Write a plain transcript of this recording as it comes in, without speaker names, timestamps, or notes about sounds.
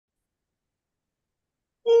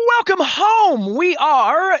Welcome home. We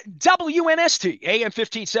are WNST, AM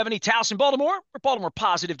 1570, Towson, Baltimore. We're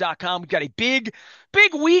BaltimorePositive.com. We've got a big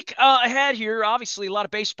week ahead here. Obviously, a lot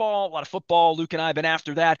of baseball, a lot of football. Luke and I have been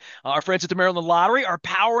after that. Our friends at the Maryland Lottery are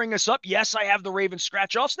powering us up. Yes, I have the Ravens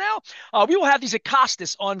scratch-offs now. We will have these at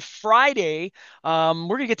Costas on Friday. We're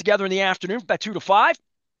going to get together in the afternoon, about 2 to 5.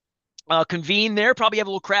 Convene there, probably have a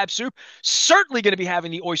little crab soup. Certainly going to be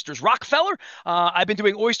having the oysters. Rockefeller, I've been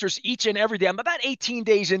doing oysters each and every day. I'm about 18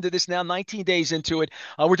 days into this now, 19 days into it.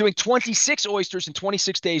 We're doing 26 oysters in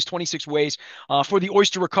 26 days, 26 ways for the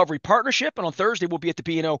Oyster Recovery Partnership. And on Thursday, we'll be at the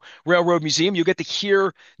B&O Railroad Museum. You'll get to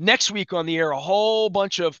hear next week on the air a whole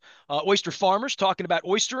bunch of oyster farmers talking about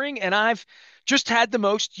oystering. And I've just had the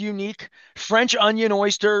most unique French onion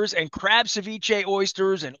oysters and crab ceviche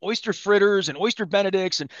oysters and oyster fritters and oyster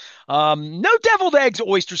benedicts and no deviled eggs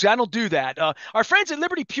oysters. I don't do that. Our friends at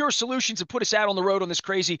Liberty Pure Solutions have put us out on the road on this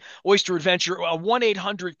crazy oyster adventure.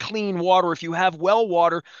 1-800 clean water. If you have well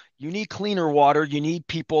water, you need cleaner water. You need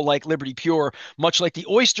people like Liberty Pure, much like the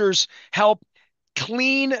oysters help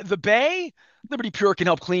clean the bay. Liberty Pure can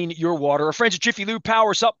help clean your water. Our friends at Jiffy Lube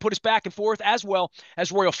power us up, put us back and forth, as well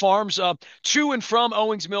as Royal Farms, to and from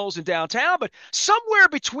Owings Mills in downtown. But somewhere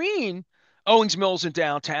between Owings Mills in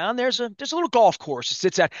downtown, there's a little golf course. It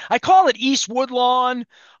sits at, I call it East Woodlawn,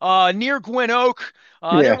 near Gwynn Oak.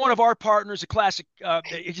 They're Yeah. one of our partners,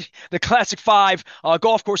 the Classic Five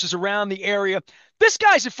golf courses around the area. This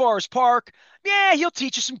guy's at Forest Park. Yeah, he'll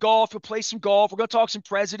teach you some golf. He'll play some golf. We're going to talk some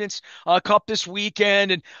Presidents Cup this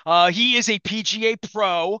weekend, and he is a PGA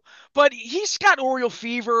pro, but he's got Oriole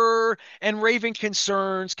fever and Raven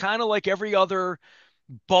concerns, kind of like every other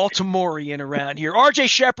Baltimorean around here. RJ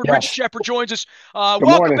Sheppard, Richard Yes. Sheppard joins us. Good Welcome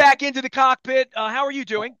morning. back into the cockpit. How are you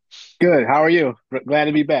doing? Good. How are you? Glad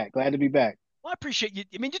to be back. Glad to be back. Well, I appreciate you.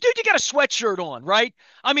 I mean, dude, you got a sweatshirt on, right?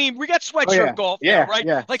 I mean, we got Oh sweatshirt yeah. golf now, Yeah. right?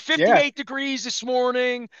 Like Yes. Yes. 58 degrees this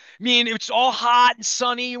morning. I mean, it's all hot and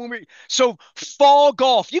sunny. So fall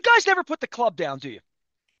golf. You guys never put the club down, do you?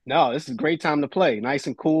 No, this is a great time to play. Nice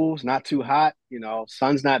and cool. It's not too hot.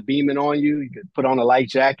 Sun's not beaming on you. You could put on a light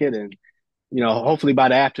jacket and, hopefully by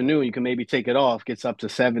the afternoon you can maybe take it off. Gets up to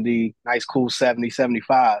 70, nice cool 70,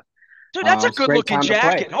 75. Dude, that's a It's a good great looking time to play.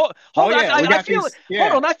 jacket. Hold Oh on. yeah, we I got feel it. these. Hold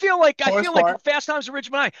Yeah. on. I feel Forest like Park. Fast Times at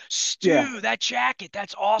Ridgemont High. Yeah. Stu, that jacket.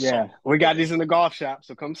 That's awesome. Yeah. We got these in the golf shop,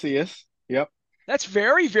 so come see us. Yep. That's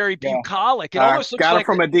very, very Yeah. bucolic. It almost looks Got it like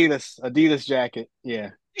from Adidas. Adidas jacket. Yeah.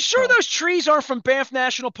 you sure So those trees aren't from Banff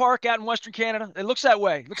National Park out in Western Canada? It looks that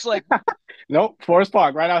way. It looks like nope, Forest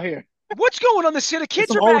Park, right out here. what's going on this year? The There's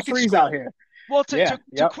kids some are old back at trees out school. here. Well, Yeah, to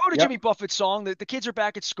yep, quote a yep. Jimmy Buffett song, that the kids are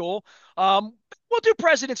back at school. Um, we'll do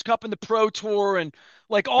President's Cup and the Pro Tour and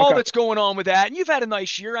like all Okay. that's going on with that. And you've had a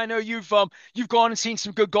nice year. I know you've gone and seen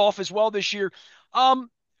some good golf as well this year. Um,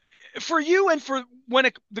 for you and for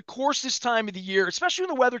the course this time of the year, especially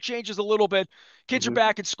when the weather changes a little bit, kids are Hmm.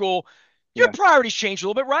 back at school, your Yeah, priorities change a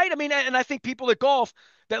little bit, right? I mean, and I think people that golf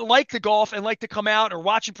that like the golf and like to come out or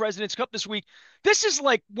watching President's Cup this week, this is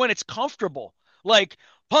like when it's comfortable, like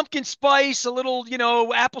pumpkin spice, a little,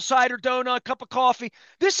 apple cider donut, cup of coffee.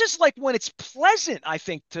 This is like when it's pleasant, I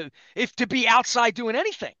think, to be outside doing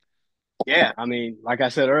anything. yeah. I mean, like I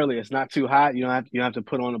said earlier, it's not too hot. You don't have to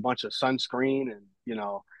put on a bunch of sunscreen and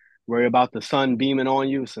worry about the sun beaming on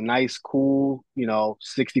you. It's a nice, cool,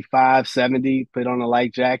 65, 70. Put on a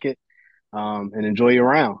light jacket, and enjoy your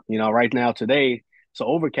round. Right now today it's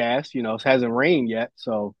overcast. It hasn't rained yet,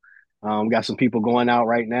 so got some people going out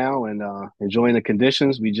right now and enjoying the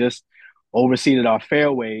conditions. We just overseeded our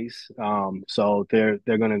fairways, so they're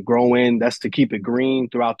going to grow in. That's to keep it green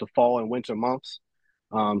throughout the fall and winter months.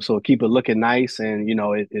 So keep it looking nice, and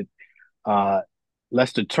it uh,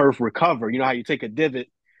 lets the turf recover. You know how you take a divot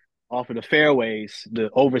off of the fairways, the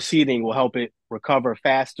overseeding will help it recover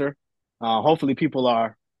faster. Hopefully, people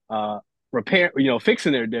are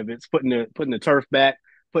fixing their divots, putting the turf back,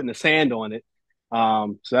 putting the sand on it.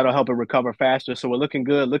 So that'll help it recover faster. So we're looking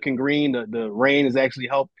good, looking green. The rain has actually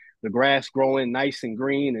helped the grass growing nice and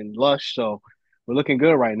green and lush. So we're looking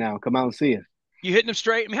good right now. Come out and see us. You hitting them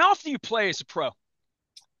straight. I mean, how often do you play as a pro?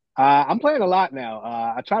 I'm playing a lot now.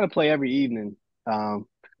 I try to play every evening. Um,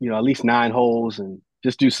 at least 9 holes and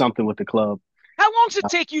just do something with the club. How long does it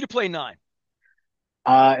take you to play nine?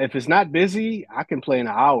 If it's not busy, I can play in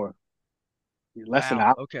an hour, less than an Wow.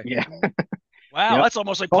 hour. Okay. Yeah. Wow, Yep. that's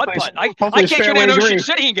almost like putt Hopefully, putt. I hopefully it's can't get in fairways Ocean green.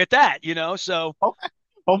 City and get that. So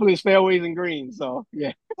Hopefully it's fairways and green. So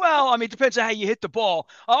yeah. well, I mean, it depends on how you hit the ball.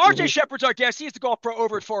 RJ Hmm. Shepherd's our guest. He is the golf pro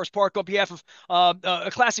over at Forest Park on behalf of a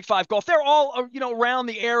Classic Five Golf. They're all around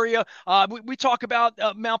the area. We talk about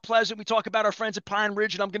Mount Pleasant. We talk about our friends at Pine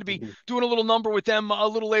Ridge, and I'm going to be Hmm. doing a little number with them a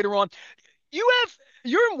little later on.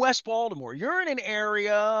 you're in West Baltimore. You're in an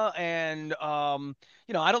area, and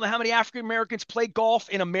I don't know how many African Americans play golf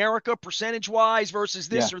in America, percentage wise, versus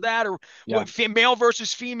Yeah, this or that, or yeah, male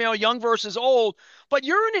versus female, young versus old. But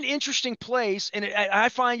you're in an interesting place, and I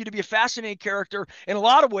find you to be a fascinating character in a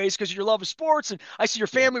lot of ways because of your love of sports. And I see your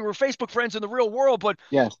yeah, family. We're Facebook friends in the real world. But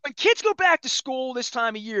yes, when kids go back to school this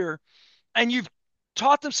time of year, and you've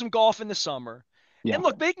taught them some golf in the summer. yeah. And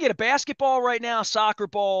look, they can get a basketball right now, soccer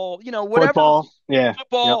ball, whatever. Football, yeah, yep.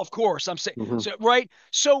 Football, of course. I'm saying Hmm. so, right?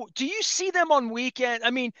 So, do you see them on weekend? I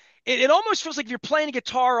mean, it almost feels like if you're playing a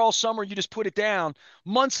guitar all summer, you just put it down.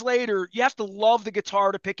 Months later, you have to love the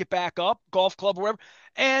guitar to pick it back up, golf club or whatever,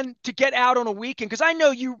 and to get out on a weekend. Because I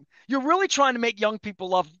know you're really trying to make young people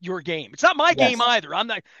love your game. It's not my game Yes. either.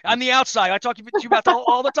 I'm the outside. I talk to you about that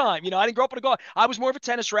all the time. I didn't grow up in a golf. I was more of a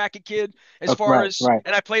tennis racket kid as far Right, as, right.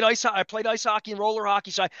 and I played ice hockey and roller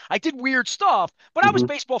hockey. So I did weird stuff, but I was Hmm.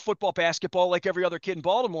 baseball, football, basketball like every other kid in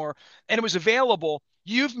Baltimore, and it was available.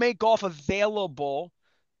 You've made golf available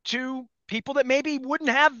to people that maybe wouldn't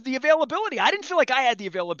have the availability. I didn't feel like I had the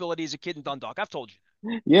availability as a kid in Dundalk. I've told you.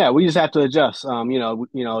 Yeah, we just have to adjust.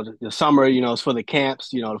 The summer, it's for the camps,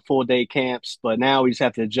 the full day camps. But now we just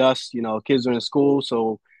have to adjust. Kids are in school,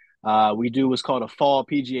 so we do what's called a fall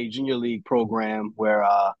PGA Junior League program, where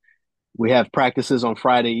we have practices on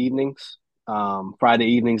Friday evenings. Friday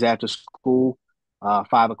evenings after school,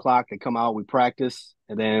 5 o'clock. They come out, we practice,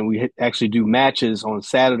 and then we actually do matches on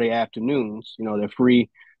Saturday afternoons. They're free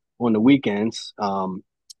on the weekends.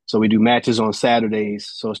 So we do matches on Saturdays.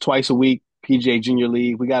 So it's twice a week. PGA Junior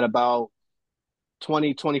League. We got about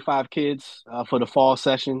 20, 25 kids for the fall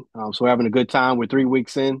session. So we're having a good time. We're 3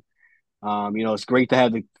 weeks in. It's great to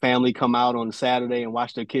have the family come out on Saturday and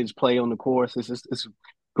watch their kids play on the course. It's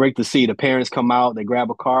great to see the parents come out. They grab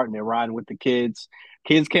a cart and they're riding with the kids.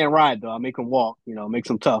 Kids can't ride though. I make them walk. Makes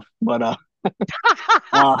them tough, but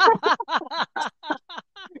uh,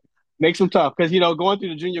 makes them tough because going through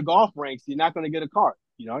the junior golf ranks, you're not going to get a cart.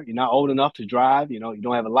 You're not old enough to drive. You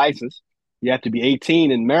don't have a license. You have to be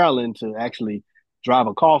 18 in Maryland to actually drive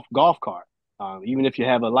a golf cart. Even if you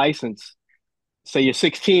have a license, say you're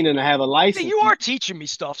 16 and have a See, license, you are teaching me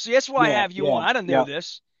stuff. See, that's why I yeah, have you yeah, on. I don't know yeah.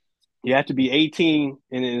 this. You have to be 18,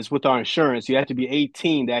 and it's with our insurance. You have to be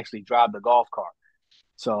 18 to actually drive the golf cart.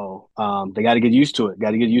 So they got to get used to it.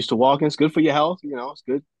 Got to get used to walking. It's good for your health. It's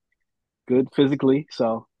good physically.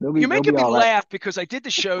 So they'll be You're they'll be making me all right. laugh because I did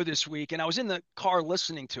the show this week and I was in the car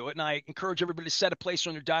listening to it. And I encourage everybody to set a place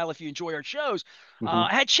on your dial if you enjoy our shows. Hmm.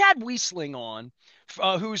 I had Chad Weisling on,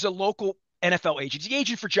 who's a local NFL agent. He's the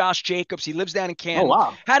agent for Josh Jacobs. He lives down in Oh Canton.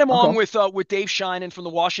 wow. Had him Okay. on with Dave Sheinin from the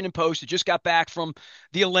Washington Post, who just got back from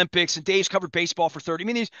the Olympics. And Dave's covered baseball for 30. I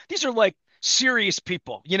mean, these are like serious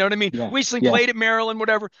people. You know what I mean? Yeah. Weisling Yeah. played at Maryland,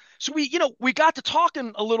 whatever. So we got to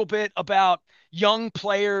talking a little bit about young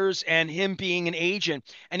players and him being an agent.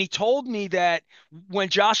 And he told me that when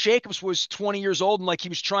Josh Jacobs was 20 years old and like he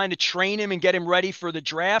was trying to train him and get him ready for the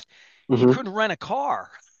draft, he Hmm. couldn't rent a car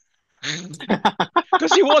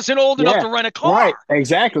because he wasn't old enough Yeah. to rent a car. Right.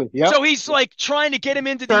 Exactly. Yep. So he's like trying to get him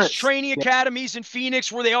into these Insurance. training Yeah. academies in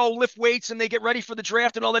Phoenix where they all lift weights and they get ready for the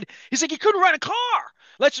draft and all that. He's like, he couldn't rent a car.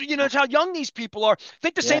 That's how young these people are.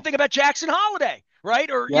 Think the same Yeah. thing about Jackson Holiday, right?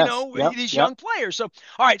 Or, Yes. Yep. these Yep. young players. So,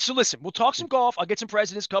 all right. So listen, we'll talk some golf. I'll get some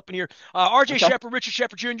President's Cup in here. RJ Okay. Sheppard, Richard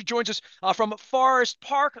Sheppard Jr. joins us from Forest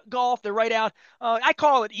Park Golf. They're right out. I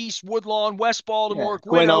call it East Woodlawn, West Yeah. Baltimore,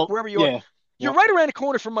 Gwynn Gwen Oak, Oak. wherever you are. Yeah. You're Yep. right around the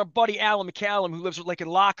corner from my buddy Alan McCallum, who lives like in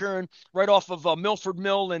Lockern, right off of Milford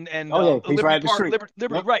Mill and Oh yeah. He's Liberty right at the Park, street. Liberty,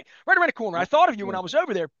 Yep. right around the corner. I Yep. thought of you when Yeah. I was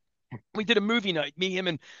over there. We did a movie night. Me, him,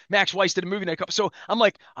 and Max Weiss did a movie night. So I'm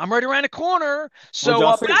like, I'm right around the corner. What'd So,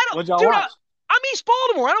 y'all but see? I don't, What'd y'all dude. watch? I'm East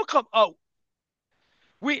Baltimore. I don't come. Oh,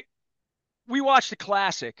 we we watched the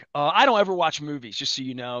classic. I don't ever watch movies, just so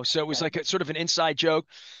you know. So it was Okay. like a sort of an inside joke.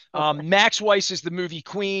 Okay. Max Weiss is the movie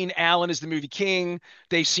Queen. Alan is the movie King.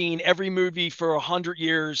 They've seen every movie for 100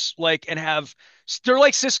 years, like, and have. They're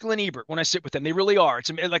like Siskel and Ebert when I sit with them. They really are.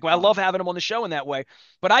 It's like I Wow. love having them on the show in that way.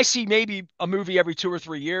 But I see maybe a movie every 2 or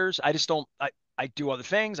 3 years. I just don't. I do other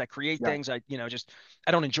things. I create Right. things. I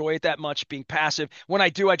don't enjoy it that much being passive. When I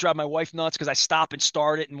do, I drive my wife nuts because I stop and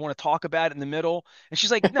start it and want to talk about it in the middle. And she's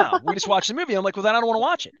like, no, we just watch the movie. I'm like, well, then I don't want to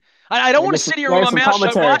watch it. I don't Yeah. want to sit here with my Some mouth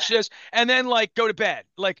shut, commentary. watch this, and then like go to bed.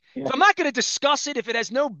 Like, Yeah. if I'm not going to discuss it, if it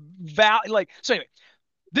has no value, like, so anyway,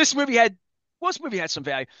 this movie had, well, this movie had some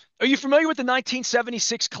value. Are you familiar with the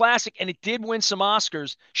 1976 classic? And it did win some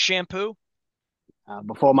Oscars, Shampoo?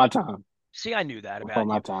 Before my time. See, I knew that Before about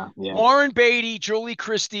my you. time. Yeah. Warren Beatty, Julie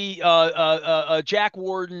Christie, Jack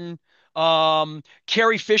Warden,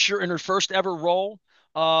 Carrie Fisher in her first ever role.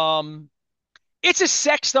 Um, It's a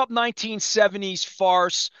sexed up 1970s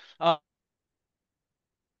farce.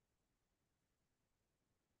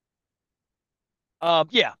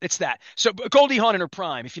 Yeah, it's that. So Goldie Hawn in her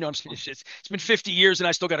prime, if you know what I'm saying. It's been 50 years and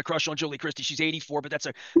I still got a crush on Julie Christie. She's 84, but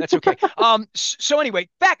that's okay. So anyway,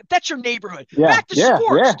 back that's your neighborhood. Yeah, Back to yeah,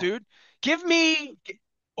 sports, yeah. dude. Give me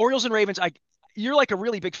Orioles and Ravens. You're like a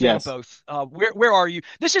really big fan of Yes. both. Where are you?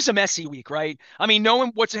 This is a messy week, right? I mean,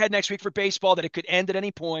 knowing what's ahead next week for baseball, that it could end at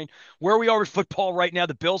any point. Where we are with football right now,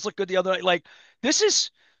 the Bills look good the other night. Like this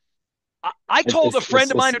is I It's told a it's friend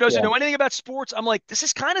it's, of mine it's who doesn't yeah. know anything about sports, I'm like, this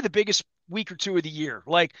is kind of the biggest week or two of the year.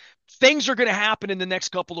 Like, things are going to happen in the next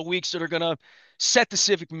couple of weeks that are going to set the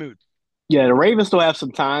civic mood. Yeah, the Ravens still have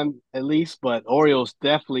some time at least, but Orioles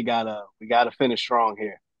definitely gotta finish strong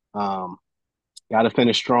here. Um, gotta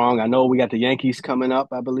finish strong. I know we got the Yankees coming up,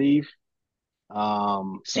 I believe.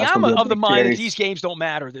 So See, that's I'm gonna be a of the big mind that these series. games don't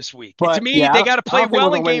matter this week. To But me, yeah, they got to I play don't think we're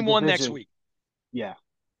well in gonna win game the one next division. week. Yeah,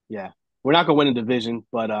 yeah. We're not gonna win the division,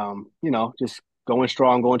 but just going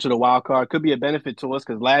strong, going to the wild card could be a benefit to us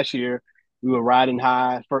because last year we were riding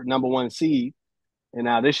high for number one seed, and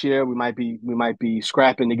now this year we might be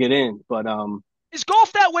scrapping to get in. But Is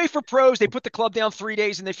golf that way for pros? They put the club down 3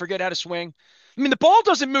 days and they forget how to swing. I mean, the ball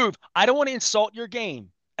doesn't move. I don't want to insult your game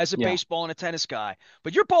as a yeah, baseball and a tennis guy,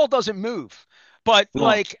 but your ball doesn't move. But no.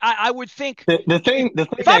 like, I would think The if, thing the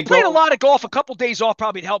thing if I that played a goes lot of golf, a couple days off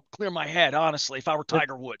probably would help clear my head. Honestly, if I were the,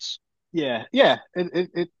 Tiger Woods. yeah, yeah,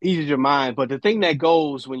 it eases your mind. But the thing that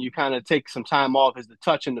goes when you kind of take some time off is the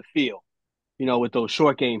touch and the feel. With those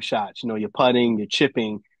short game shots, your putting, your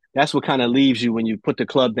chipping. That's what kind of leaves you when you put the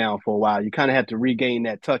club down for a while. You kind of have to regain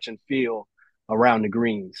that touch and feel around the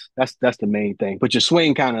greens. That's the main thing. But your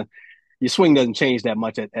swing doesn't change that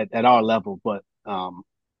much at our level. But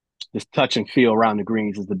this touch and feel around the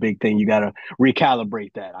greens is the big thing. You got to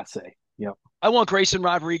recalibrate that. I say. Yep. I want Grayson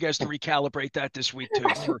Rodriguez to recalibrate that this week too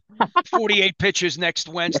for 48 pitches next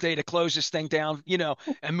Wednesday to close this thing down,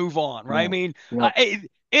 and move on, right? I Yeah. mean, Yep.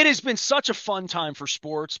 it has been such a fun time for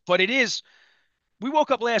sports, but it is we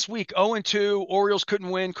woke up last week 0-2. Orioles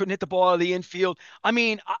couldn't win, couldn't hit the ball out of the infield. I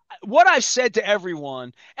mean, what I've said to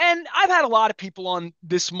everyone, and I've had a lot of people on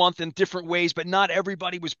this month in different ways, but not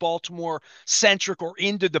everybody was Baltimore centric or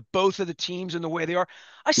into the both of the teams and the way they are.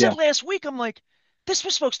 I said Yeah. last week, I'm like, this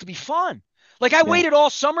was supposed to be fun. Like I Yeah. waited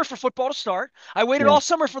all summer for football to start. I waited Yeah. all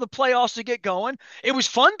summer for the playoffs to get going. It was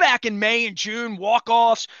fun back in May and June,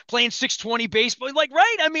 walk-offs, playing 620 baseball. Like,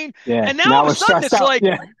 right? I mean, Yeah. and now all Now of a we're sudden stressed it's out. like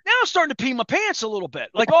Yeah. now I'm starting to pee my pants a little bit,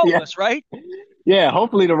 like all of Yeah. us, right? Yeah.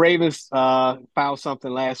 Hopefully the Ravens found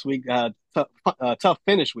something last week. Tough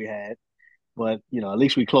finish we had. But at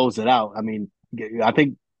least we closed it out. I mean, I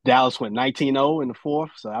think Dallas went 19-0 in the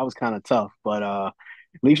fourth, so that was kind of tough. But at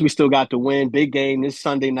least we still got the win. Big game this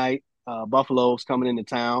Sunday night. Buffalo's coming into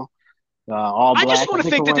town. All I just black. I want to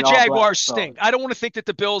think think we're that the wearing all black. Jaguars So stink. I don't want to think that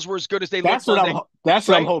the Bills were as good as they looked that's what I'm. Monday, That's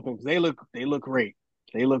what I'm right? hoping. They look great.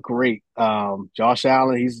 They look great. Josh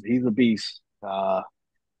Allen, he's a beast. So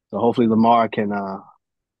hopefully Lamar can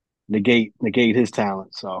negate his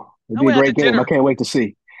talent. So it'll I be a went out to great game. I dinner. can't wait to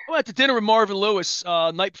see. I went out to dinner with Marvin Lewis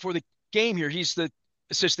night before the game here. He's the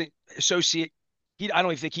assistant associate. I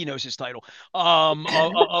don't even think he knows his title. Of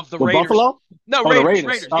the With Raiders. Buffalo? No, Oh, the Raiders,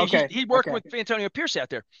 Raiders. Raiders. Okay. He working Okay. with Antonio Pierce out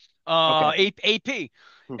there, Okay. AP.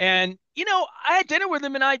 Hmm. And I had dinner with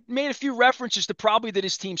him, and I made a few references to probably that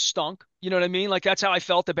his team stunk. You know what I mean? Like that's how I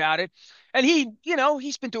felt about it. And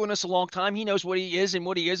he's been doing this a long time. He knows what he is and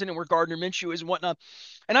what he isn't, and where Gardner Minshew is and whatnot.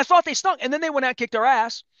 And I thought they stunk, and then they went out and kicked our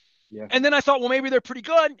ass. Yeah. And then I thought, well, maybe they're pretty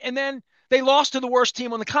good. And then they lost to the worst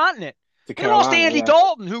team on the continent. To They lost to Carolina. Andy Yeah.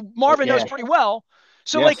 Dalton, who Marvin knows Yeah. pretty well.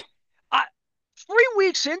 So, Yes. like, 3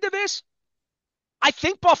 weeks into this, I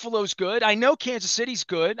think Buffalo's good. I know Kansas City's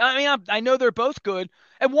good. I mean, I know they're both good.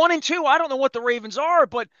 At 1-2, I don't know what the Ravens are,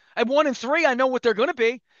 but at 1-3, I know what they're going to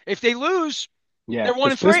be. If they lose, Yeah. they're one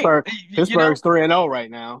Because and three. Pittsburgh's 3-0 right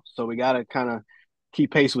now, so we got to kind of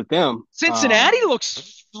keep pace with them. Cincinnati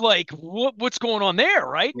looks like what's going on there,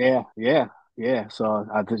 right? Yeah. Yeah. Yeah. So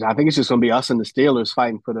I think it's just going to be us and the Steelers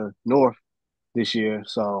fighting for the North this year.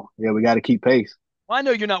 So yeah, we got to keep pace. Well, I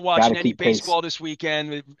know you're not Got to watching any keep pace. baseball this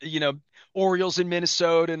weekend. Orioles in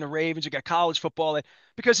Minnesota and the Ravens. You got college football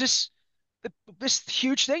because this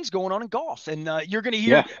huge thing's going on in golf, and you're going to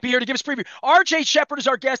Yeah. be here to give us a preview. RJ Sheppard is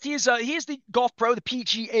our guest. He is the golf pro, the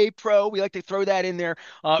PGA pro. We like to throw that in there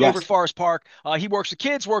over at Yes. Forest Park. He works with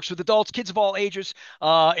kids, works with adults, kids of all ages,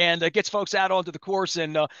 and gets folks out onto the course.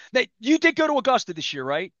 And you did go to Augusta this year,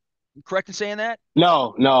 right? I'm correct in saying that?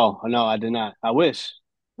 No. No. No. I did not. I wish.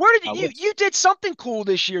 Where did I wish. you did something cool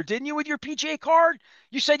this year, didn't you, with your PGA card?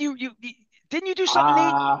 You said you didn't you do something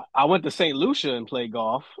neat? I went to St. Lucia and played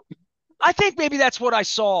golf. I think maybe that's what I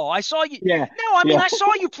saw. I saw you. Yeah, No, I mean yeah, I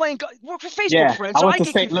saw you playing. We're Facebook yeah. friends, I so went I to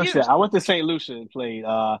get St. Lucia. confused. I went to St. Lucia and played.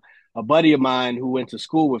 A buddy of mine who went to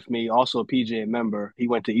school with me, also a PGA member. He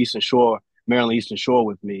went to Eastern Shore, Maryland Eastern Shore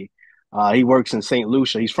with me. He works in St.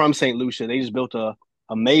 Lucia. He's from St. Lucia. They just built a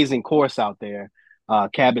amazing course out there,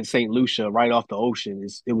 Cabot St. Lucia, right off the ocean.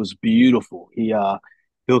 It was beautiful. He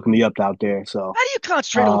hooked me up out there. So How do you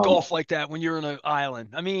concentrate on um, golf like that when you're in an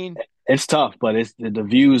island? I mean, it's tough, but it's the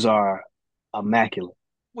views are immaculate.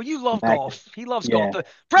 well, you love Immaculate. golf. He loves golf. Yeah, The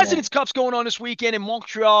yeah, President's Cup's going on this weekend in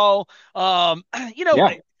Montreal. You know,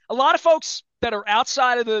 yeah. a lot of folks that are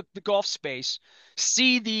outside of the golf space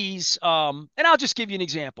see these, and I'll just give you an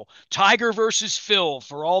example. Tiger versus Phil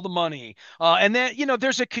for all the money. And then,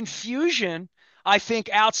 there's a confusion, I think,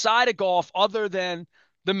 outside of golf other than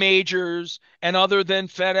the majors and other than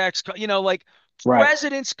FedEx, like Right,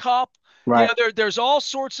 President's Cup. right. There's all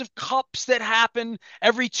sorts of cups that happen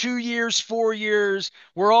every 2 years, 4 years.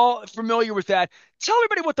 We're all familiar with that. Tell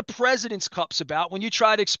everybody what the President's Cup's about when you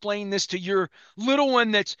try to explain this to your little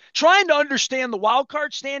one that's trying to understand the wild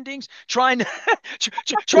card standings, trying to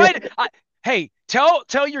try to. Hey,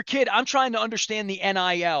 tell your kid I'm trying to understand the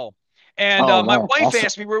NIL. And Oh my man, wife that's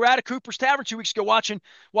asked me. We were out at Cooper's Tavern 2 weeks ago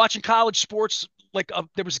watching college sports. Like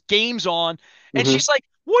there was games on, and hmm she's like,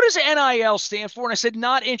 "What does NIL stand for?" And I said,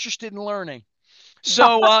 "Not interested in learning."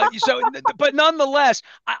 But nonetheless,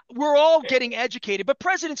 we're all getting educated. But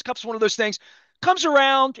President's Cup's one of those things. Comes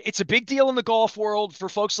around, it's a big deal in the golf world for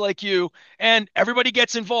folks like you, and everybody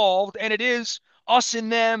gets involved, and it is us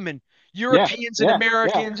and them, and yeah, Europeans and yeah,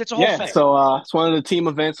 yeah, Americans. It's a whole yeah. thing. So it's one of the team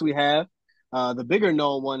events we have. The bigger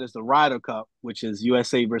known one is the Ryder Cup, which is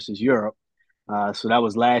USA versus Europe. So that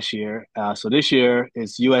was last year. So this year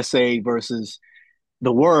it's USA versus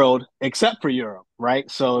the world except for Europe, right?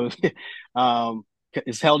 So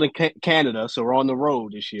it's held in Canada, so we're on the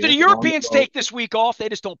road this So the year. We're on the Europeans road. take this week off; they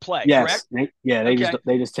just don't play, correct? Yes, yeah, Okay.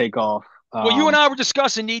 they just take off. Well, you and Um, I were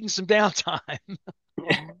discussing needing some downtime.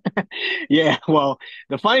 yeah, well,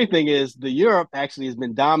 the funny thing is, the Europe actually has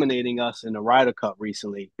been dominating us in the Ryder Cup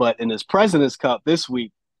recently, but in this President's Cup this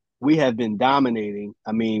week, we have been dominating.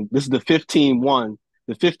 I mean, this is the 15-1,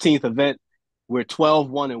 the 15th event. We're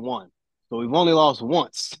 12-1 and 1. So we've only lost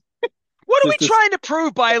once What are we since this. trying to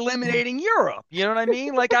prove by eliminating Europe? You know what I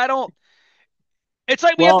mean? Like I don't. It's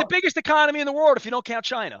like we have the Well, biggest economy in the world if you don't count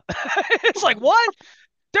China. It's like what?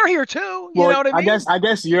 They're here too. You well, know what I mean? I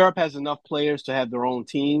guess Europe has enough players to have their own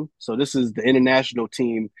team. So this is the international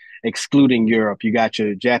team excluding Europe. You got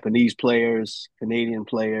your Japanese players, Canadian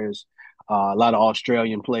players, a lot of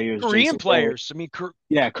Australian players, Korean Jason Day. players. I mean,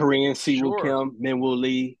 Yeah, Korean Siwoo sure. Kim, Minwoo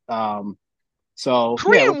Lee. So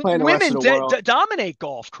yeah, we're Korean playing the rest of women the world. dominate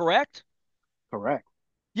golf, correct? Correct,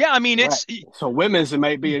 Yeah, I mean correct. it's. So women's it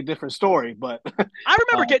may be a different story, but I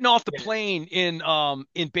remember uh, getting off the yeah, plane in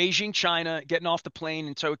Beijing, China, getting off the plane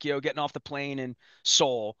in Tokyo, getting off the plane in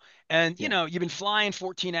Seoul. And yeah, you've been flying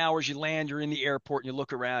 14 hours, you land, you're in the airport, and you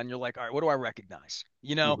look around, and you're like, all right, what do I recognize?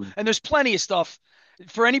 hmm And there's plenty of stuff.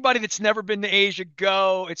 For anybody that's never been to Asia,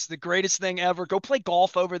 go. It's the greatest thing ever. Go play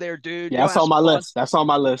golf over there, dude. yeah. Go That's have on some my fun. list. That's on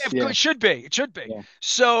my Yeah, list. it Yeah, should be. It should be. yeah.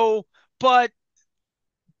 So, but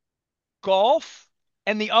golf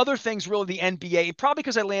and the other things really the NBA, probably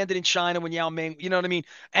because I landed in China when Yao Ming, you know what I mean?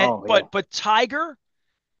 And Oh yeah, but Tiger,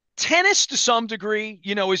 tennis to some degree,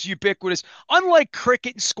 is ubiquitous. Unlike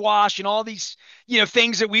cricket and squash and all these,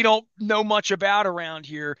 things that we don't know much about around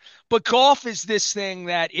here. But golf is this thing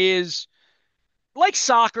that is like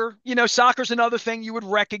soccer. Soccer's another thing you would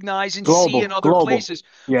recognize and see in global, other global. places.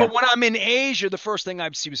 Yeah, But when I'm in Asia, the first thing I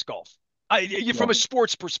see was golf. From yeah. a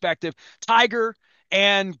sports perspective, Tiger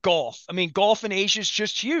and golf. I mean, golf in Asia is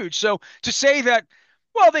just huge. So to say that,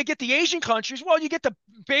 well, they get the Asian countries, well, you get the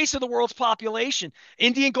base of the world's population.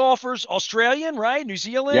 Indian golfers, Australian, right? New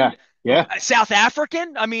Yeah, Zealand, yeah, South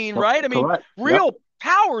African. I mean, right? I mean, correct. Yep. real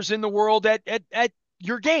powers in the world at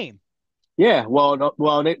your game. Yeah, well,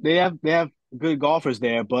 they have good golfers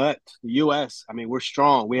there, but the U.S. I mean, we're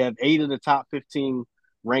strong. We have 8 of the top 15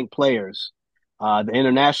 ranked players. The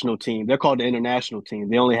international team, they're called the international team.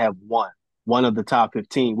 They only have one of the top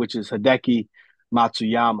 15, which is Hideki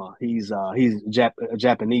Matsuyama. He's a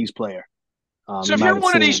Japanese player. So You if might you're have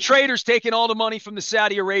one of seen these him. traders taking all the money from the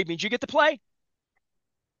Saudi Arabians, you get to play?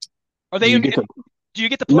 Are Do they you in? get to? Do you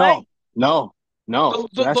get to No, play? no, no. The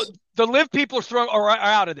So the, that's the, the live people are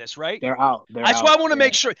out of this, right? they're out. They're That's why I out. want to Yeah,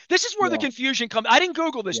 make sure. This is where the yeah, confusion comes. I didn't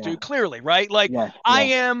Google this, yeah, dude. Clearly, right? Like yeah, I yeah,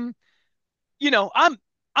 am.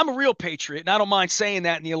 I'm a real patriot, and I don't mind saying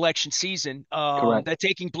that in the election season. correct. That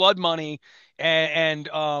taking blood money and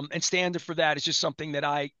standing for that is just something that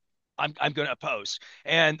I'm going to oppose.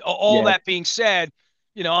 And all Yeah, that being said,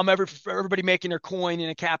 I'm ever for everybody making their coin in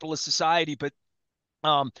a capitalist society, but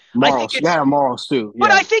I think Morals. You it's have morals too. but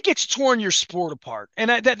Yeah. I think it's torn your sport apart. And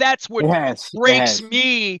that's what It has. It breaks has.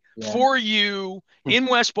 me Yeah. for you in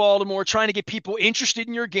West Baltimore, trying to get people interested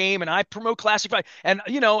in your game. And I promote classic fight. And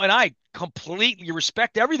I completely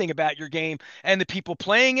respect everything about your game and the people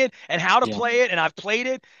playing it and how to Yeah. play it. And I've played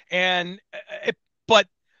it. And but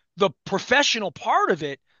the professional part of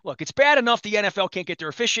it, look, it's bad enough the NFL can't get their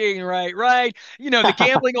officiating right, right? The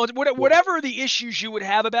gambling, Yeah. whatever the issues you would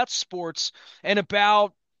have about sports and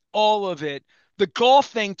about all of it, the golf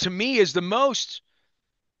thing to me is the most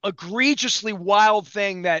egregiously wild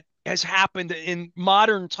thing that has happened in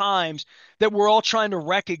modern times that we're all trying to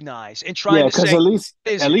recognize and trying Yeah, to because say, at least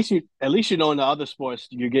is at it? least you at least you know in the other sports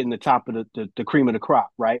you're getting the top of the cream of the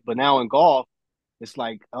crop, right? But now in golf, it's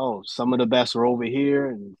like, oh, some of the best are over here,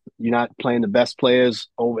 and you're not playing the best players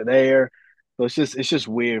over there. So it's just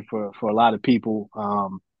weird for a lot of people.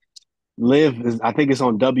 Live is I think it's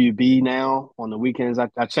on WB now on the weekends. I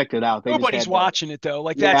checked it out. They just Nobody's had the watching it though.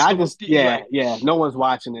 Like yeah. that's I the just right. yeah. No one's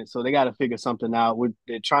watching it, so they got to figure something out.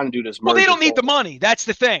 They're trying to do this Well, they merger don't need the thing, money. That's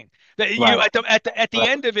the thing. That right? at the Right.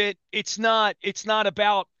 end of it, it's not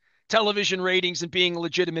about television ratings and being a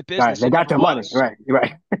legitimate Right. business. They It got never their money, was. right?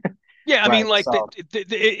 Right. Yeah, I mean, Right. like So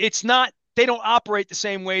it's not. They don't operate the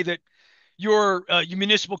same way that your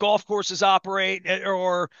municipal golf courses operate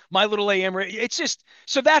or my little AM. It's just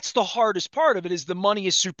so that's the hardest part of it is the money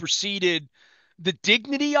has superseded the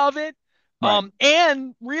dignity of it, right.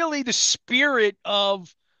 and really the spirit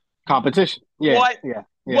of Competition. Yeah. what Yeah.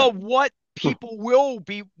 Yeah. what people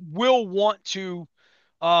will want to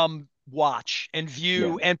watch and Yeah.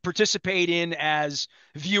 view and participate in as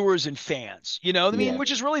viewers and fans. You know what I mean? Yeah.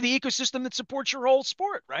 Which is really the ecosystem that supports your whole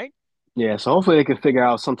sport, right? Yeah. So hopefully they can figure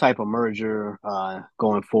out some type of merger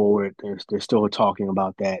going forward. They're still talking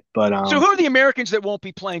about that. But So who are the Americans that won't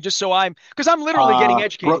be playing? Just so because I'm literally getting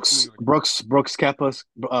educated from you. Brooks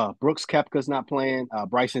Koepka's not playing.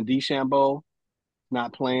 Bryson DeChambeau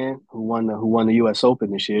not playing, who won the US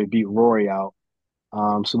Open this year, beat Rory out.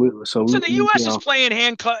 So the U.S. is know, playing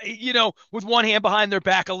with one hand behind their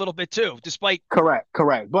back a little bit too, despite.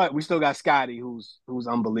 correct. But we still got Scotty, who's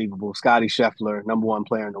unbelievable. Scotty Scheffler, number one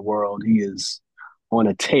player in the world. He is on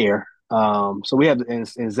a tear. So we have and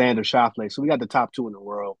Xander Schauffele. So we got the top two in the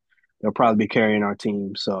world. They'll probably be carrying our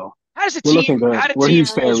team. So How does the we're looking team? good. How do We're team huge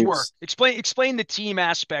rules work? favorites. Explain the team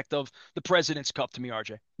aspect of the President's Cup to me,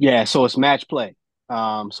 RJ. Yeah, so it's match play.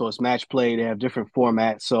 So it's match play. They have different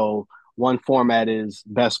formats. So one format is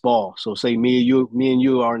best ball. So say me and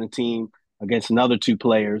you are in a team against another two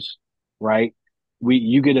players, right?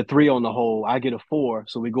 You get a three on the hole, I get a four.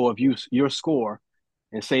 So we go if your score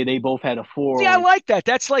and say they both had a four See, I on like that.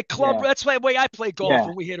 That's like club. yeah, That's the way I play golf yeah,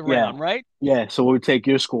 when we hit yeah, around, right? yeah. So we take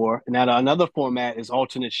your score. And now another format is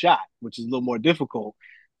alternate shot, which is a little more difficult.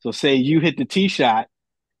 So say you hit the tee shot,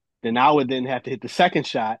 then I would then have to hit the second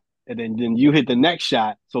shot, and then you hit the next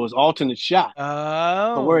shot. So it's alternate shot.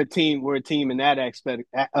 So we're Oh, a team. We're a team in that aspect.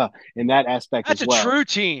 In that aspect that's as a well. true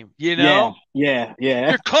team. Yeah, yeah, yeah.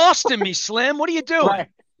 You're costing me, Slim. What are you doing? Right.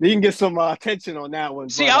 You can get some attention on that one,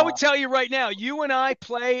 See, but I would tell you right now, you and I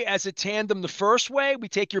play as a tandem the first way. We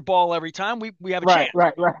take your ball every time. We have a right, chance.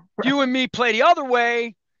 right, right, right. You and me play the other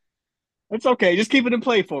way. It's okay. Just keep it in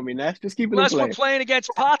play for me, Ness. Just keep it in Unless we're play. playing against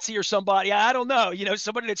Potsy or somebody. I don't know.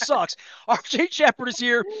 Somebody that sucks. RJ Sheppard is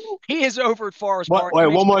here. He is over at Forest But Park. He wait,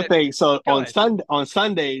 makes one more minutes. thing. So Go on ahead.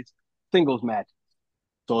 Sundays, singles match.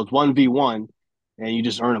 So it's 1v1, and you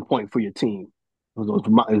just earn a point for your team. So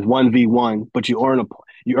it's 1v1, but you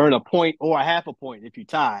earn a point or a half a point if you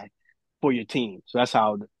tie for your team. So that's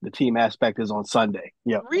how the team aspect is on Sunday.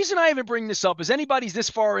 Yep. The reason I even bring this up is anybody's this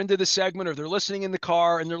far into the segment or they're listening in the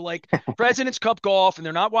car and they're like President's Cup golf and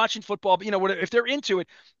they're not watching football, but if they're into it,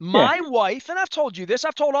 Yeah. my wife, and I've told you this,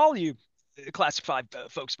 I've told all of you Classic 5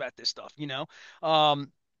 folks about this stuff,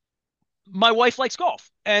 my wife likes golf.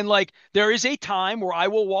 And like there is a time where I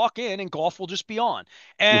will walk in and golf will just be on.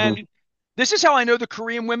 Hmm. And this is how I know the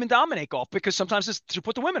Korean women dominate golf because sometimes it's to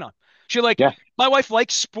put the women on. She like Yeah. my wife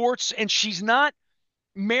likes sports and she's not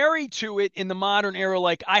married to it in the modern era.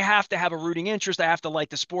 Like I have to have a rooting interest. I have to like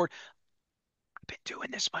the sport. I've been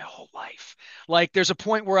doing this my whole life. Like there's a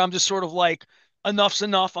point where I'm just sort of like, enough's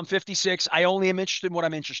enough. I'm 56. I only am interested in what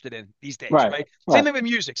I'm interested in these days, Right. right? Same Right. thing with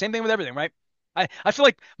music, same thing with everything, right? I feel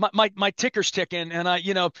like my ticker's ticking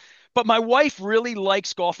and but my wife really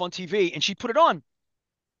likes golf on TV and she put it on.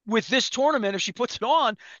 With this tournament, if she puts it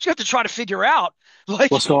on, she have to try to figure out like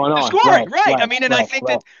What's going the on? scoring, Right. right? I Right. mean, and I Right. think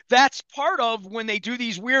Right. that that's part of when they do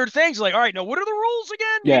these weird things. Like, all right, now what are the rules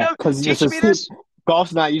again? Yeah. Because Teach me this.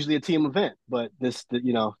 golf's not usually a team event, but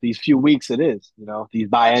these few weeks it is. These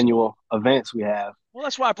Well, that's biannual events we have. well,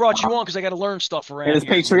 that's why I brought you Um, on because I got to learn stuff and around it's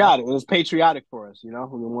here. You know. patriotic. It's patriotic for us. We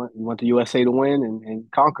want the USA to win and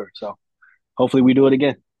conquer. So hopefully we do it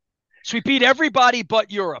again. So we beat everybody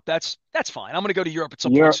but Europe. That's fine. I'm going to go to Europe at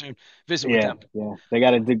some point Europe, soon, visit with yeah, them. yeah, they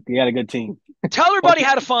got a good team. Tell everybody Okay.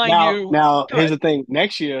 how to find Now, you. now Go here's ahead. the thing.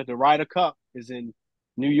 Next year, the Ryder Cup is in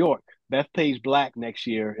New York. Bethpage Black next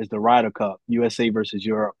year is the Ryder Cup, USA versus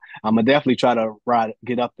Europe. I'm gonna definitely try to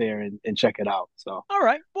get up there and check it out. So, All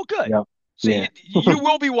right. Well, good. yep, So yeah. you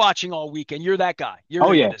will be watching all weekend. You're that guy. You're Oh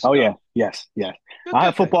into yeah, this oh stuff. yeah, yes, yes. Good, I good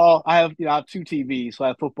have thing. football. I have two TVs, so I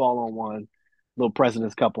have football on one, little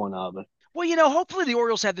President's Cup on the other. Well, hopefully the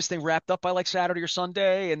Orioles have this thing wrapped up by like Saturday or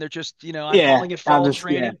Sunday, and they're just, Yeah, calling it I'll fall just yeah,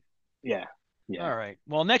 training. yeah, yeah, All right.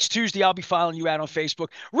 Well, next Tuesday I'll be following you out on Facebook.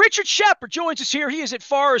 Richard Sheppard joins us here. He is at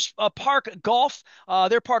Forest Park Golf.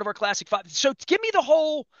 They're part of our Classic Five. So give me the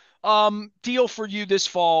whole deal for you this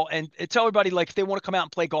fall, and tell everybody like if they want to come out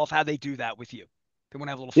and play golf, how they do that with you. They want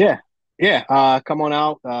to have a little fun. yeah, yeah. Come on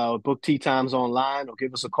out. Book tee times online or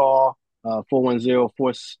give us a call.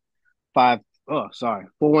 410-45. Oh, sorry.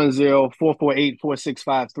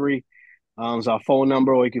 410-448-4653 is our phone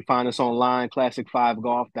number, or you can find us online,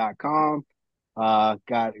 classic5golf.com.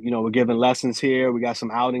 We're giving lessons here. We got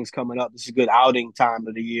some outings coming up. This is a good outing time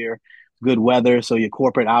of the year. Good weather. So your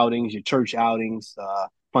corporate outings, your church outings,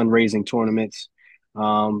 fundraising tournaments.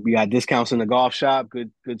 We got discounts in the golf shop,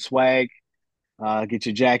 good swag. Get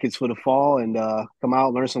your jackets for the fall and come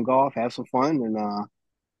out, learn some golf, have some fun, and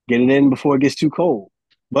get it in before it gets too cold.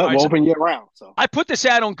 All But right. we're So open year round. So I put this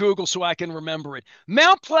ad on Google so I can remember it.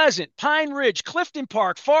 Mount Pleasant, Pine Ridge, Clifton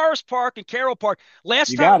Park, Forest Park, and Carroll Park.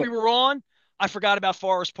 Last you time got we it. were on, I forgot about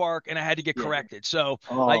Forest Park and I had to get Yeah. corrected. So,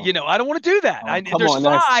 Oh, I don't want to do that. oh, come There's on.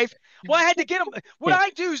 That's five. Well, I had to get them. What I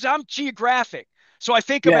do is I'm geographic. So I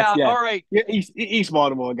think yes, about, yes. all right, Yeah, East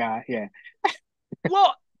Baltimore guy. Yeah.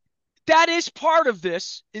 well, that is part of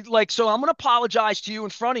this. So I'm going to apologize to you in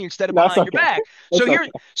front of you instead of That's behind your okay. back. So That's here,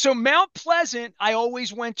 okay. so Mount Pleasant, I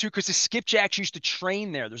always went to because the Skipjacks used to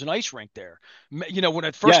train there. There's an ice rink there. When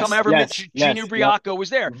the first time I Yes, ever met yes, Gino yes. Yep. Briaco was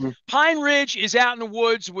there. Hmm. Pine Ridge is out in the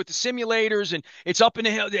woods with the simulators, and it's up in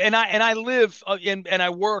the hill. And I live and I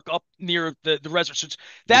work up near the reservoir. So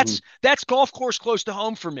Hmm. that's golf course close to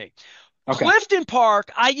home for me. Okay. Clifton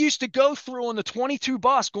Park, I used to go through on the 22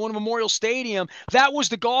 bus going to Memorial Stadium. That was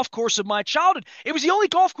the golf course of my childhood. It was the only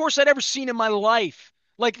golf course I'd ever seen in my life,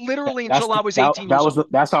 like literally That's until I was that 18 that years was old.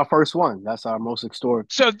 that's our first one. That's our most historic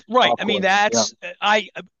So, right. golf I mean, course. Yep. that's I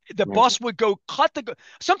the Yeah. bus would go cut the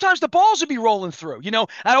sometimes the balls would be rolling through, and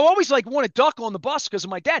I always like want to duck on the bus because of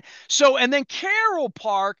my dad. So, and then Carroll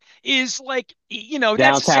Park is like,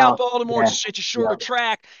 that's South Downtown. Baltimore. Yeah. It's a shorter Yep.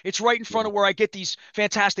 track. It's right in front Yeah. of where I get these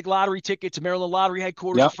fantastic lottery tickets, Maryland Lottery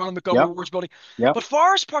headquarters in Yep. front of the Montgomery Yep. Awards building. Yep. But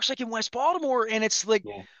Forest Park's like in West Baltimore, and it's like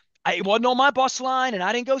Yeah. it wasn't on my bus line, and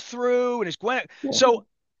I didn't go through, and it's Gwen. Yeah. So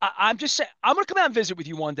I'm just saying I'm gonna come out and visit with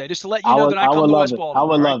you one day just to let you I know would that I I come would to love West it. I Baltimore.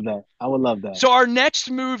 would All right. love that. I would love that. So our next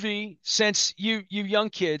movie, since you young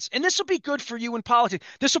kids, and this will be good for you in politics,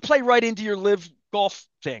 this will play right into your live golf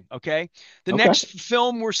thing. Okay. The Okay. next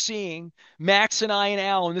film we're seeing, Max and I and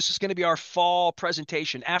Alan, this is going to be our fall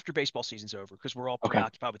presentation after baseball season's over because we're all Okay.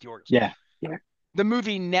 preoccupied with the Orioles. Yeah. Yeah. The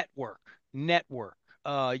movie Network,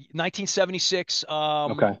 1976.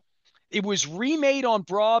 Okay. It was remade on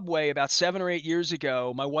Broadway about 7 or 8 years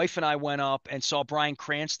ago. My wife and I went up and saw Bryan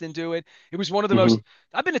Cranston do it. It was one of the most. Hmm.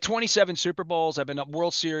 I've been to 27 Super Bowls. I've been to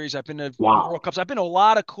World Series. I've been to Wow. World Cups. I've been to a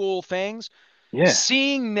lot of cool things. Yeah.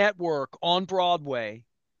 Seeing Network on Broadway,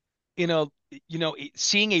 in a,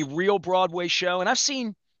 seeing a real Broadway show, and I've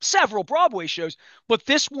seen several Broadway shows, but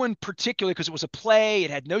this one particularly because it was a play.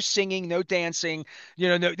 It had no singing, no dancing.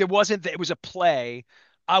 No, there wasn't. It was a play.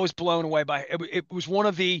 I was blown away by it. It was one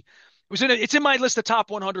of the it's in my list of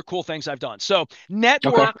top 100 cool things I've done. So Okay.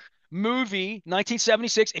 Network movie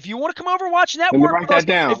 1976. If you want to come over and watch Let me Network write with us, that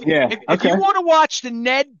down. Yeah. if you Okay. want to watch the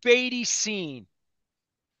Ned Beatty scene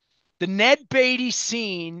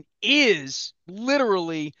is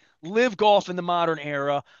literally live golf in the modern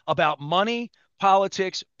era about money,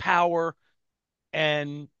 politics, power,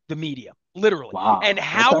 and the media, literally. And Wow. Okay.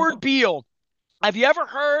 Howard Beale, have you ever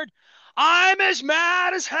heard? I'm as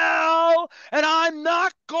mad as hell, and I'm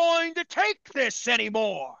not going to take this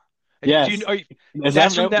anymore. Do you, Yes. are you, Is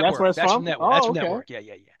that's that from that's network. where it's That's from from? network. That's Oh, from okay. network. Yeah,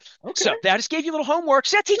 yeah, yeah. Okay. So that just gave you a little homework.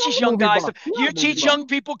 So that teaches You're a young movie guys. buff. You're You a movie teach buff. young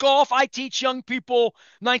people golf. I teach young people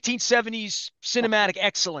 1970s cinematic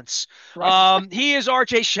excellence. Right. He is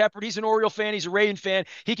RJ Sheppard. He's an Oriole fan. He's a Raven fan.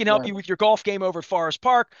 He can help Right. you with your golf game over at Forest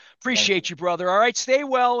Park. Right. Appreciate you, brother. All right, stay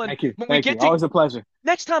well. And Thank you. when we Thank get you. to Always a pleasure.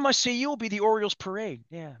 next time I see you, will be the Orioles parade.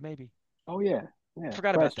 Yeah, maybe. Oh yeah. Yeah. Forgot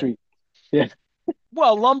Pratt about that. Street. Yeah.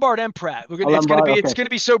 Well, Lombard and Pratt. Lombard. It's Okay. gonna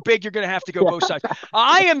be so big you're gonna have to go both sides.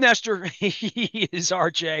 I am Nestor. He is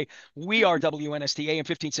RJ. We are WNST AM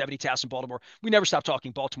 1570 Towson, Baltimore. We never stop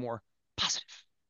talking Baltimore positive.